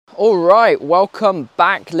All right, welcome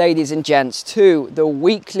back, ladies and gents, to the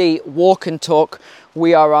weekly walk and talk.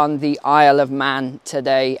 We are on the Isle of Man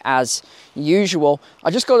today, as usual.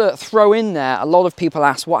 I just got to throw in there, a lot of people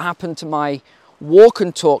ask what happened to my walk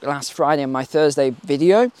and talk last Friday and my Thursday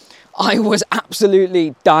video. I was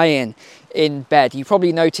absolutely dying in bed. You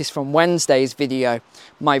probably noticed from Wednesday's video,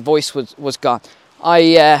 my voice was gone.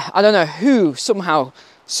 I don't know who,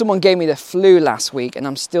 someone gave me the flu last week and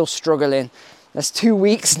I'm still struggling. That's 2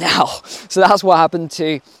 weeks now. So that's what happened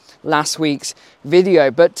to last week's video.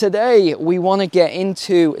 But today we want to get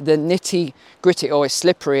into the nitty gritty. Oh, it's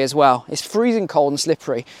slippery as well. It's freezing cold and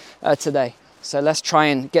slippery today. So let's try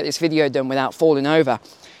and get this video done without falling over.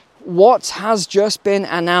 What has just been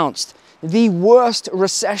announced? The worst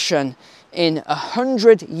recession in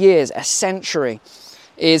 100 years, a century,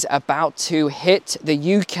 is about to hit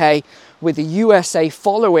the UK, with the USA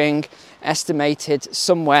following, estimated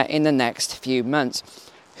somewhere in the next few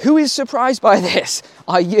months. Who is surprised by this?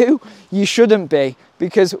 Are you? You shouldn't be,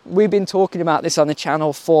 because we've been talking about this on the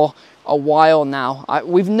channel for a while now.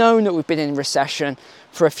 We've known that we've been in recession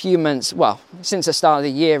for a few months, well, since the start of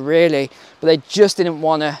the year really, but they just didn't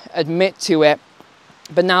want to admit to it.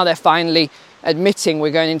 But now they're finally admitting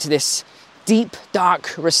we're going into this deep,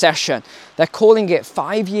 dark recession. They're calling it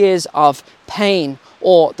 5 years of pain,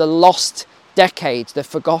 or the lost decade, the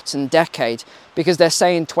forgotten decade, because they're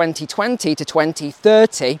saying 2020 to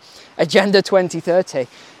 2030, Agenda 2030,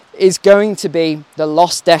 is going to be the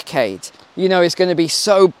lost decade. You know, it's going to be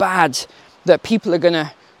so bad that people are going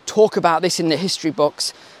to talk about this in the history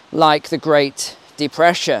books like the Great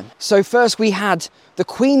Depression. So first we had the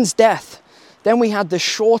Queen's death, then we had the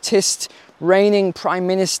shortest reigning Prime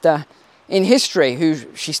Minister in history, who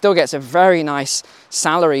she still gets a very nice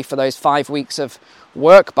salary for those 5 weeks of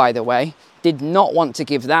work, by the way. Did not want to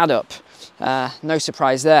give that up. No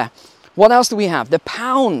surprise there. What else do we have? The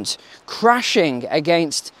pound crashing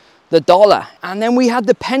against the dollar. And then we had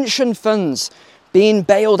the pension funds being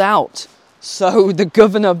bailed out. So the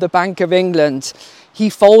governor of the Bank of England, he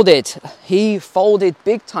folded. He folded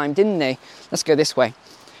big time, didn't he? Let's go this way.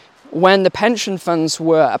 When the pension funds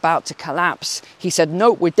were about to collapse, he said,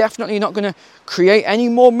 no, we're definitely not going to create any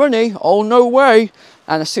more money. Oh, no way.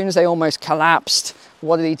 And as soon as they almost collapsed,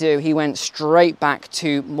 what did he do? He went straight back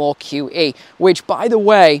to more QE, which, by the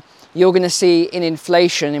way, you're going to see in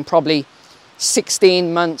inflation in probably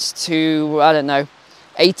 16 months to,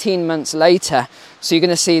 18 months later. So you're going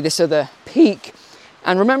to see this other peak.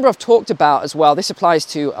 And remember, I've talked about as well, this applies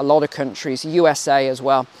to a lot of countries, USA as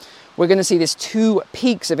well. We're going to see this 2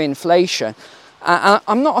 peaks of inflation.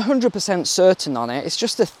 I'm not 100% certain on it. It's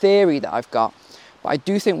just a theory that I've got. But I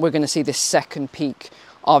do think we're going to see this second peak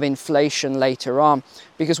of inflation later on,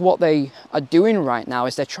 because what they are doing right now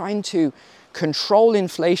is they're trying to control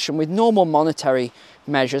inflation with normal monetary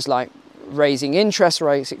measures like raising interest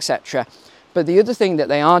rates, etc. But the other thing that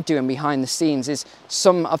they are doing behind the scenes is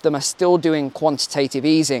some of them are still doing quantitative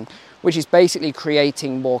easing, which is basically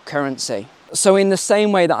creating more currency. So in the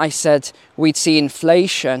same way that I said we'd see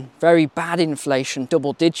inflation, very bad inflation,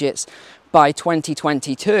 double digits by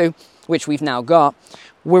 2022, which we've now got,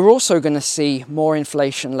 we're also going to see more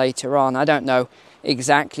inflation later on. I don't know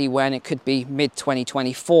exactly when. It could be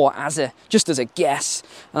mid-2024 just as a guess,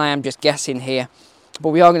 and I am just guessing here. But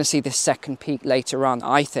we are going to see this second peak later on,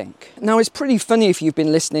 I think. Now, it's pretty funny if you've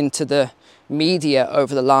been listening to the media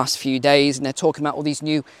over the last few days, and they're talking about all these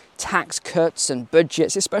new tax cuts and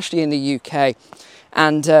budgets, especially in the UK.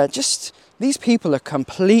 And just these people are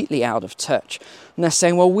completely out of touch. And they're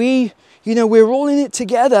saying, well, we're all in it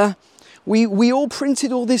together. We all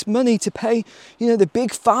printed all this money to pay, the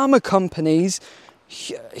big pharma companies.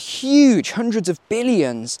 Huge, hundreds of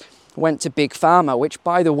billions went to big pharma, which,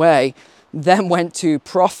 by the way, then went to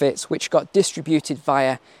profits, which got distributed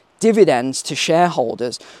via dividends to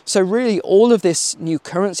shareholders. So really all of this new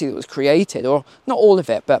currency that was created, or not all of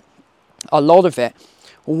it, but a lot of it,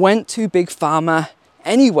 went to big pharma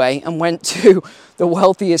anyway, and went to the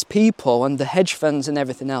wealthiest people and the hedge funds and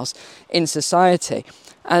everything else in society.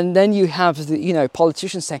 And then you have the,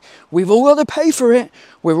 politicians saying, we've all got to pay for it.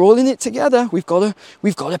 We're all in it together. We've got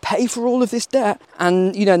to pay for all of this debt.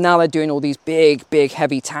 And, now they're doing all these big,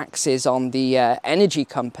 heavy taxes on the energy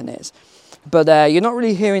companies. But you're not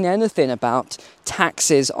really hearing anything about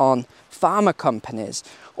taxes on pharma companies.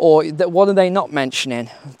 Or what are they not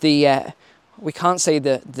mentioning? We can't say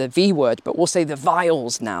the V word, but we'll say the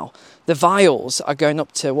vials now. The vials are going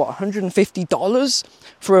up to, $150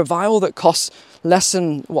 for a vial that costs less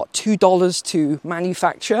than, $2 to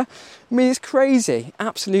manufacture? I mean, it's crazy,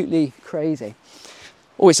 absolutely crazy.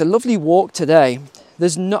 Oh, it's a lovely walk today.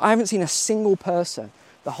 I haven't seen a single person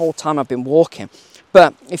the whole time I've been walking,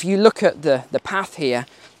 But if you look at the path here,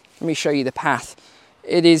 let me show you the path.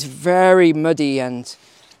 It is very muddy and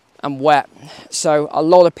wet. So a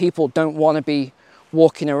lot of people don't want to be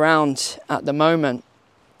walking around at the moment.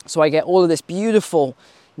 So I get all of this beautiful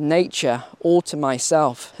nature all to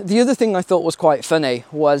myself. The other thing I thought was quite funny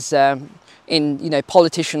was in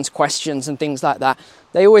politicians' questions and things like that,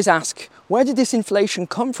 they always ask, where did this inflation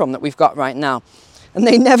come from that we've got right now? And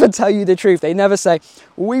they never tell you the truth. They never say,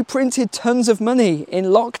 we printed tons of money in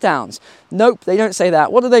lockdowns. Nope, they don't say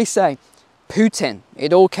that. What do they say? Putin.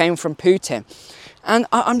 It all came from Putin. And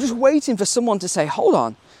I'm just waiting for someone to say, hold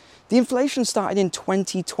on, the inflation started in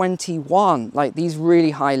 2021, like these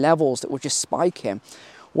really high levels that were just spiking.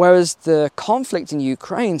 Whereas the conflict in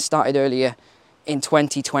Ukraine started earlier in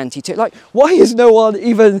 2022. Like, why is no one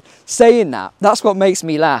even saying that? That's what makes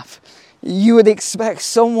me laugh. You would expect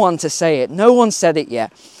someone to say it. No one said it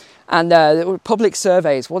yet. And public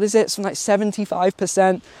surveys, what is it? Something like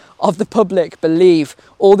 75% of the public believe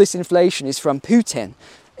all this inflation is from Putin.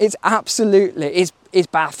 It's absolutely, it's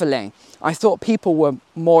baffling. I thought people were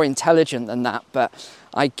more intelligent than that, but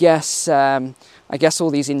I guess all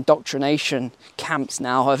these indoctrination camps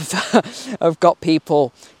now have got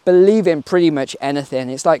people believing pretty much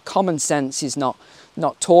anything. It's like common sense is not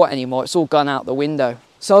taught anymore. It's all gone out the window.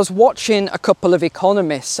 So I was watching a couple of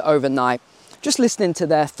economists overnight, just listening to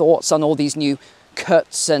their thoughts on all these new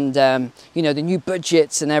cuts and the new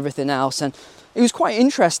budgets and everything else. And it was quite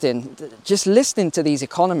interesting just listening to these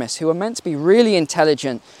economists who are meant to be really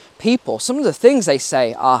intelligent people. Some of the things they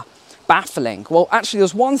say are baffling. Well, actually,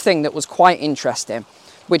 there's one thing that was quite interesting,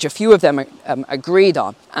 which a few of them agreed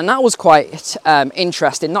on. And that was quite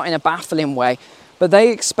interesting, not in a baffling way, but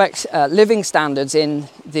they expect living standards in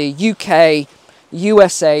the UK,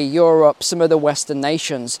 USA, Europe, some of the Western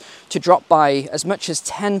nations to drop by as much as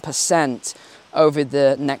 10% over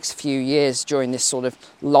the next few years during this sort of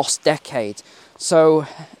lost decade. So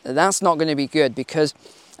that's not going to be good because,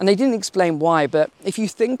 and they didn't explain why, but if you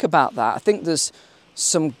think about that, I think there's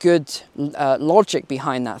some good logic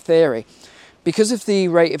behind that theory. Because of the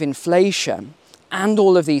rate of inflation and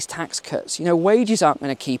all of these tax cuts, wages aren't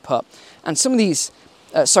going to keep up. And some of these,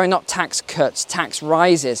 not tax cuts, tax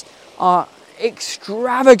rises are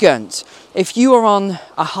extravagant. If you are on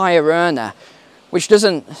a higher earner, which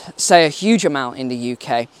doesn't say a huge amount in the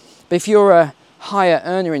UK, but if you're a higher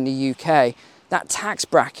earner in the UK, that tax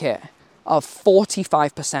bracket of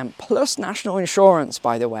 45% plus national insurance,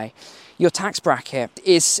 by the way, your tax bracket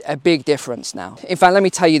is a big difference now. In fact, let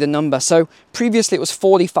me tell you the number. So previously it was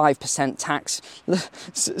 45% tax.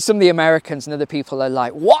 Some of the Americans and other people are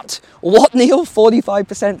like, what? What, Neil?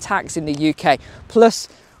 45% tax in the UK plus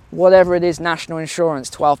whatever it is, national insurance,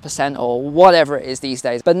 12% or whatever it is these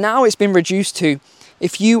days. But now it's been reduced to,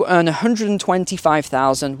 if you earn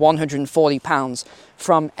 £125,140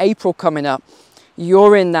 from April coming up,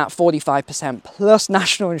 you're in that 45% plus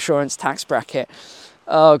national insurance tax bracket.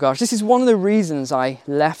 Oh gosh, this is one of the reasons I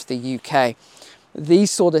left the UK.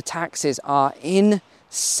 These sort of taxes are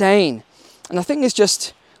insane. And I think it's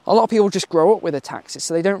just, a lot of people just grow up with the taxes,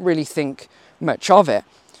 so they don't really think much of it.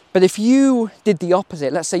 But if you did the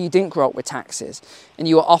opposite, let's say you didn't grow up with taxes and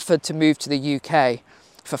you were offered to move to the UK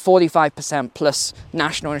for 45% plus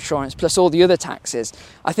national insurance plus all the other taxes,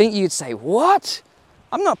 I think you'd say, what?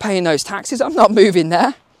 I'm not paying those taxes, I'm not moving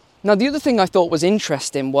there. Now, the other thing I thought was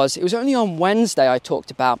interesting was, it was only on Wednesday I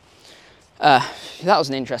talked about, that was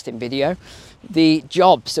an interesting video, the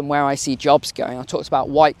jobs and where I see jobs going. I talked about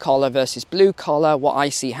white collar versus blue collar, what I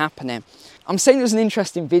see happening. I'm saying it was an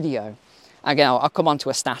interesting video. Again, I'll come on to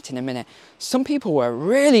a stat in a minute. Some people were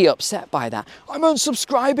really upset by that. I'm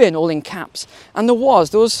unsubscribing, all in caps. And there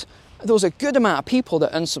was a good amount of people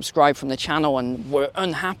that unsubscribed from the channel and were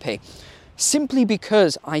unhappy, simply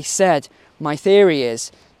because I said my theory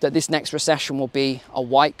is that this next recession will be a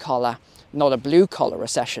white collar, not a blue collar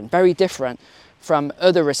recession. Very different from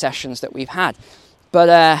other recessions that we've had. But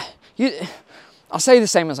I'll say the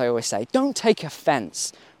same as I always say. Don't take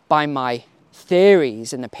offense by my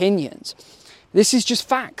theories and opinions. This is just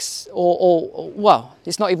facts, or well,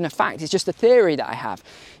 it's not even a fact, it's just a theory that I have.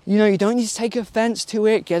 You don't need to take offense to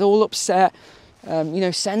it, get all upset, send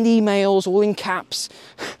emails all in caps,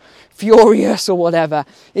 furious or whatever.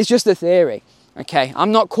 It's just a theory, okay?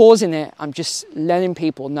 I'm not causing it, I'm just letting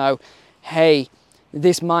people know, hey,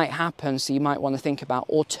 this might happen, so you might want to think about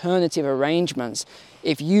alternative arrangements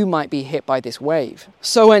if you might be hit by this wave.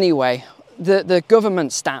 So anyway, the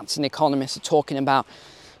government stats and economists are talking about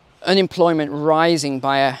unemployment rising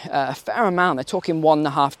by a fair amount. They're talking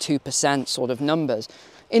 1.5%, 2% sort of numbers.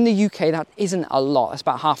 In the UK, that isn't a lot. That's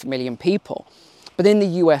about 500,000 people. But in the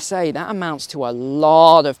USA, that amounts to a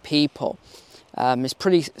lot of people. is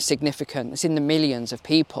pretty significant. It's in the millions of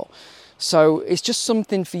people. So it's just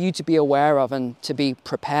something for you to be aware of and to be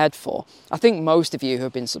prepared for. I think most of you who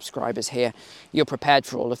have been subscribers here, you're prepared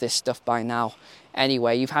for all of this stuff by now.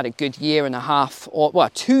 Anyway, you've had a good year and a half, or well,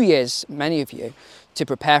 2 years, many of you, to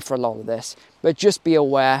prepare for a lot of this. But just be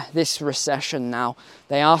aware, this recession now,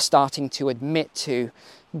 they are starting to admit to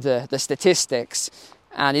the statistics,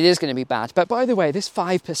 and it is going to be bad. But by the way, this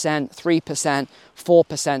 5%, 3%,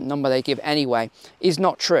 4% number they give anyway is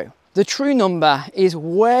not true. The true number is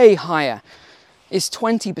way higher. It's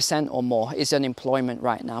 20% or more is unemployment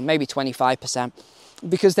right now, maybe 25%,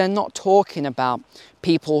 because they're not talking about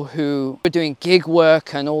people who are doing gig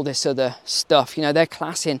work and all this other stuff. You know, they're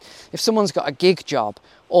classing, if someone's got a gig job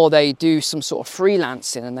or they do some sort of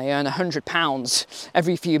freelancing and they earn £100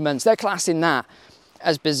 every few months, they're classing that,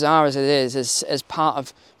 as bizarre as it is, as part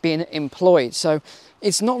of being employed. So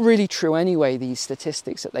it's not really true anyway, these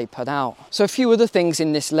statistics that they put out. So a few other things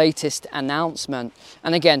in this latest announcement,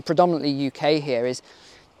 and again, predominantly UK here, is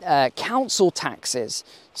council taxes.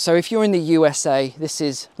 So if you're in the USA, this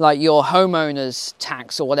is like your homeowner's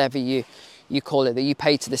tax or whatever you call it, that you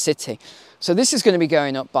pay to the city. So this is going to be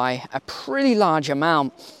going up by a pretty large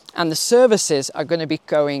amount, and the services are going to be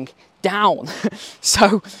going down.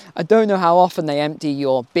 So I don't know how often they empty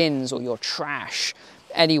your bins or your trash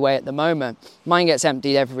anyway at the moment. Mine gets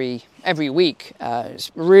emptied every week.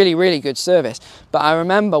 It's really, really good service. But I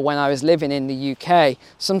remember when I was living in the UK,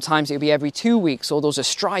 sometimes it would be every 2 weeks, or there was a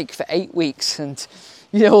strike for 8 weeks, and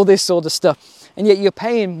you know, all this sort of stuff. And yet you're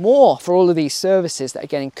paying more for all of these services that are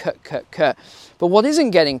getting cut. But what isn't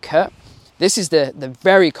getting cut, this is the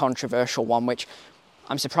very controversial one, which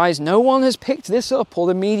I'm surprised no one has picked this up, or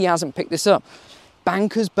the media hasn't picked this up.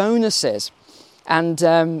 Bankers' bonuses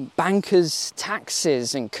and bankers'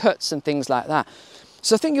 taxes and cuts and things like that.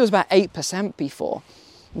 So I think it was about 8% before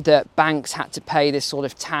that banks had to pay this sort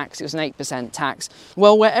of tax. It was an 8% tax.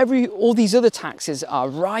 Well, where all these other taxes are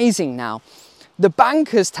rising now, the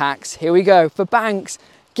bankers' tax, here we go, for banks,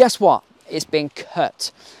 guess what? It's been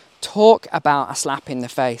cut. Talk about a slap in the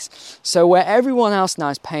face. So where everyone else now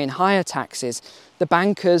is paying higher taxes, the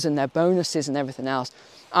bankers and their bonuses and everything else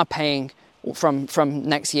are paying from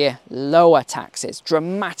next year lower taxes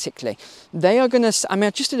dramatically. They are going to, I mean, I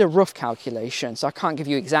just did a rough calculation, so I can't give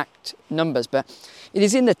you exact numbers, but it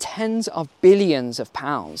is in the tens of billions of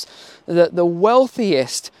pounds that the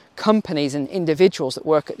wealthiest companies and individuals that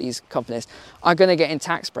work at these companies are going to get in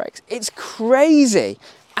tax breaks. It's crazy,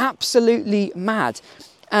 absolutely mad.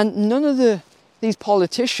 And none of these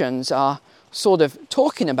politicians are sort of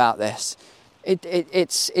talking about this.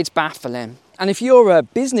 It's baffling. And if you're a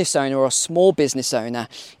business owner or a small business owner,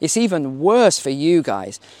 it's even worse for you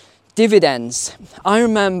guys. Dividends. I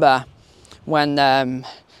remember when,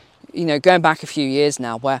 going back a few years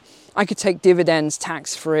now, where I could take dividends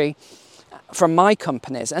tax-free from my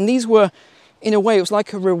companies. And these were, in a way, it was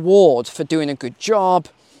like a reward for doing a good job,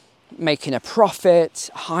 making a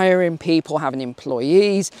profit, hiring people, having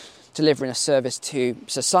employees, delivering a service to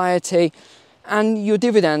society. And your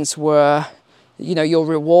dividends were, your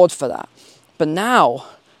reward for that. But now,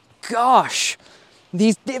 gosh,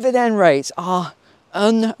 these dividend rates are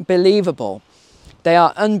unbelievable. They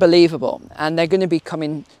are unbelievable, and they're going to be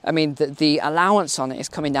coming, the allowance on it is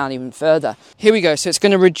coming down even further. Here we go, so it's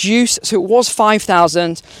going to reduce, so it was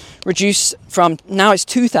 5,000, reduce from, now it's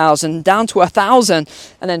 2,000, down to 1,000,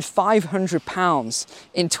 and then £500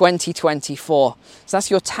 in 2024. So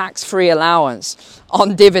that's your tax-free allowance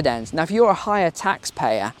on dividends. Now, if you're a higher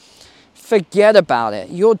taxpayer, forget about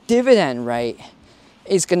it. Your dividend rate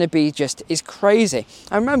is going to be is crazy.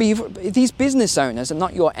 And remember, these business owners are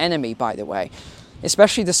not your enemy, by the way,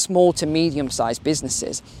 especially the small to medium-sized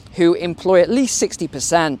businesses who employ at least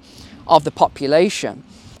 60% of the population.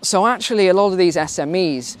 So actually, a lot of these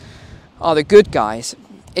SMEs are the good guys.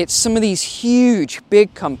 It's some of these huge,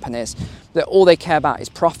 big companies that all they care about is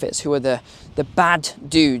profits, who are the bad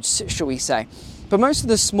dudes, shall we say. But most of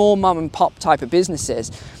the small mom and pop type of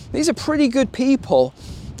businesses, these are pretty good people.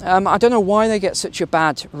 I don't know why they get such a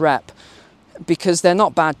bad rep, because they're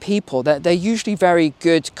not bad people. They're usually very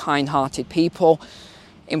good, kind-hearted people,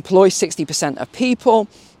 employ 60% of people.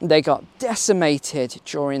 They got decimated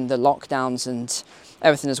during the lockdowns and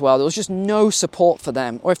everything as well. There was just no support for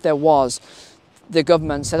them. Or if there was, the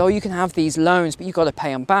government said, you can have these loans, but you've got to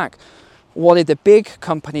pay them back. What did the big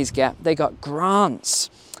companies get? They got grants.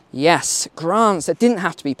 Yes, grants that didn't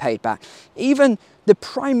have to be paid back. Even the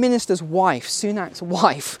Prime Minister's wife, Sunak's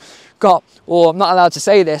wife, got, I'm not allowed to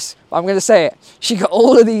say this, but I'm going to say it. She got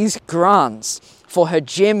all of these grants for her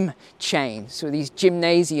gym chain, so these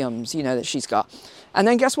gymnasiums, that she's got. And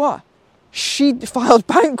then guess what? She filed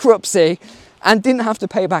bankruptcy and didn't have to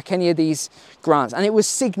pay back any of these grants. And it was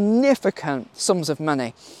significant sums of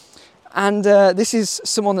money. And this is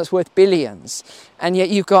someone that's worth billions. And yet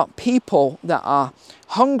you've got people that are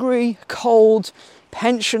hungry, cold,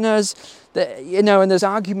 pensioners, that, you know, and there's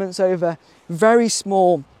arguments over very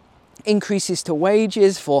small increases to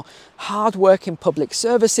wages for hard work in public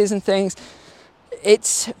services and things.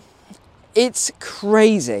 It's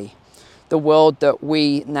crazy, the world that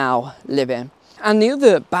we now live in. And the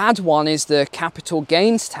other bad one is the capital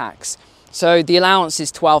gains tax. So the allowance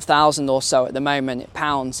is 12,000 or so at the moment,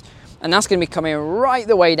 pounds, and that's going to be coming right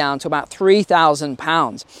the way down to about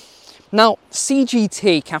 £3,000. Now,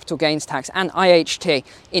 CGT, capital gains tax, and IHT,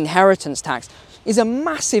 inheritance tax, is a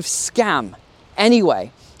massive scam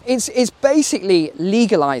anyway. It's basically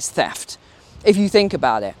legalized theft, if you think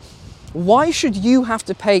about it. Why should you have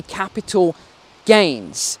to pay capital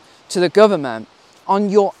gains to the government on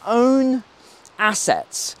your own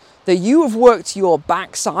assets that you have worked your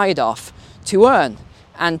backside off to earn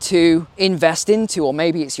and to invest into, or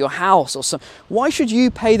maybe it's your house or some? Why should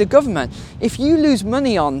you pay the government? If you lose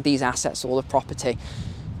money on these assets or the property,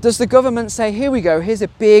 does the government say, here we go, here's a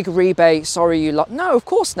big rebate, sorry you lot? No, of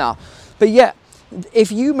course not. But yet,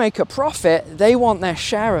 if you make a profit, they want their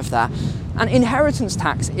share of that. And inheritance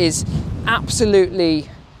tax is absolutely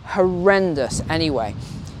horrendous anyway.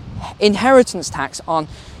 Inheritance tax on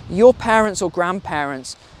your parents or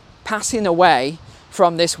grandparents passing away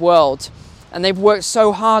from this world, and they've worked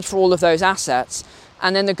so hard for all of those assets,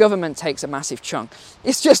 and then the government takes a massive chunk.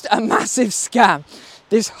 It's just a massive scam,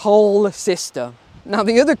 this whole system. Now,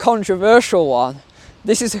 the other controversial one,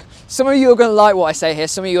 this is, some of you are going to like what I say here,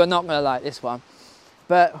 some of you are not going to like this one.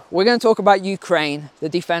 But we're going to talk about Ukraine, the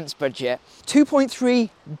defence budget. £2.3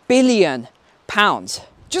 billion.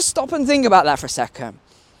 Just stop and think about that for a second.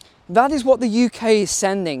 That is what the UK is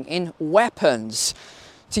sending in weapons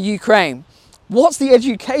to Ukraine. What's the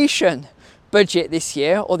education budget this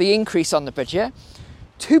year, or the increase on the budget?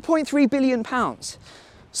 £2.3 billion.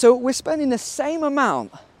 So we're spending the same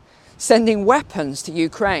amount sending weapons to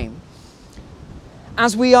Ukraine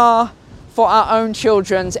as we are for our own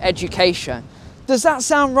children's education. Does that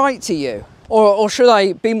sound right to you? Or should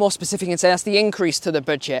I be more specific and say that's the increase to the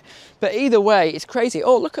budget? But either way, it's crazy.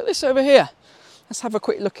 Oh, look at this over here. Let's have a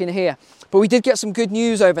quick look in here. But we did get some good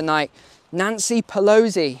news overnight. Nancy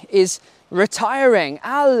Pelosi is retiring.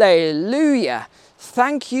 Hallelujah.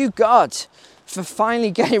 Thank you, God, for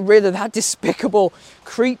finally getting rid of that despicable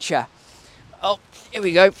creature. Oh, here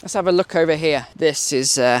we go. Let's have a look over here. This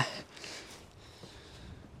is,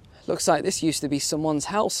 looks like this used to be someone's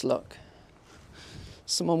house, look.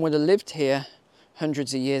 Someone would have lived here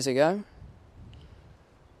hundreds of years ago.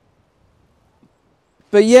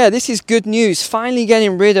 But yeah, this is good news. Finally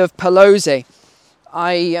getting rid of Pelosi.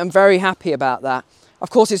 I am very happy about that. Of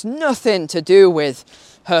course, it's nothing to do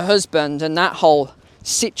with her husband and that whole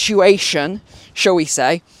situation, shall we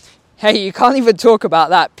say. Hey, you can't even talk about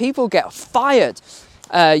that. People get fired.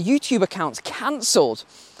 YouTube accounts cancelled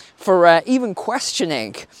for even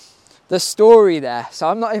questioning the story there. So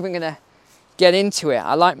I'm not even going to get into it.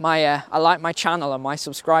 I like my channel and my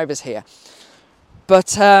subscribers here. But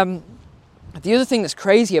the other thing that's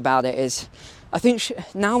crazy about it is, I think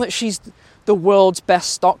now that she's the world's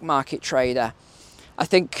best stock market trader, I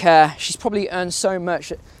think she's probably earned so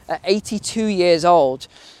much at 82 years old.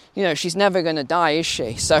 You know, she's never going to die, is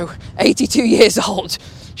she? So 82 years old,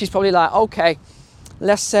 she's probably like, okay,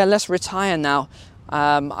 let's retire now.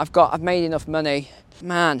 I've made enough money.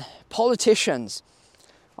 Man, politicians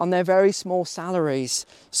on their very small salaries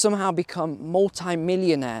somehow become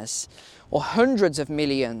multi-millionaires or hundreds of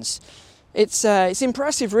millions. It's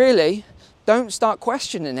impressive, really. Don't start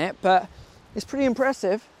questioning it, but it's pretty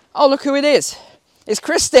impressive. Oh, look who it is. It's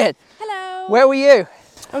Kristen. Hello. Where were you?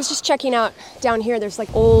 I was just checking out down here. There's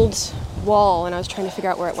like old wall, and I was trying to figure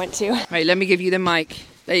out where it went to. Wait, let me give you the mic.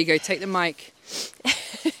 There you go. Take the mic.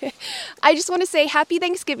 I just want to say happy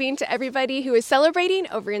Thanksgiving to everybody who is celebrating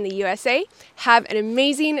over in the USA. Have an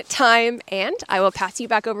amazing time, and I will pass you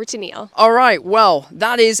back over to Neil. All right. Well,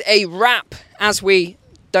 that is a wrap, as we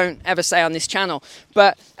don't ever say on this channel.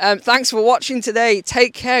 But thanks for watching today.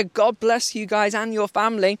 Take care. God bless you guys and your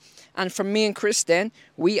family. And from me and Kristen,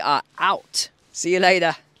 we are out. See you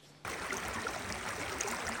later.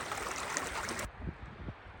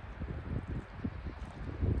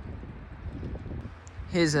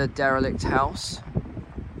 Here's a derelict house.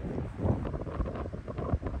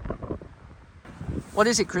 What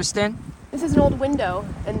is it, Kristen? This is an old window,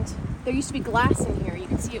 and there used to be glass in here. You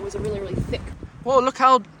can see it was a really, really thick. Whoa, look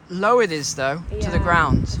how low it is, though, to the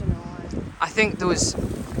ground. I don't know why. I think there was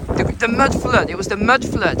the mud flood. It was the mud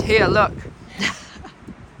flood. Here, look.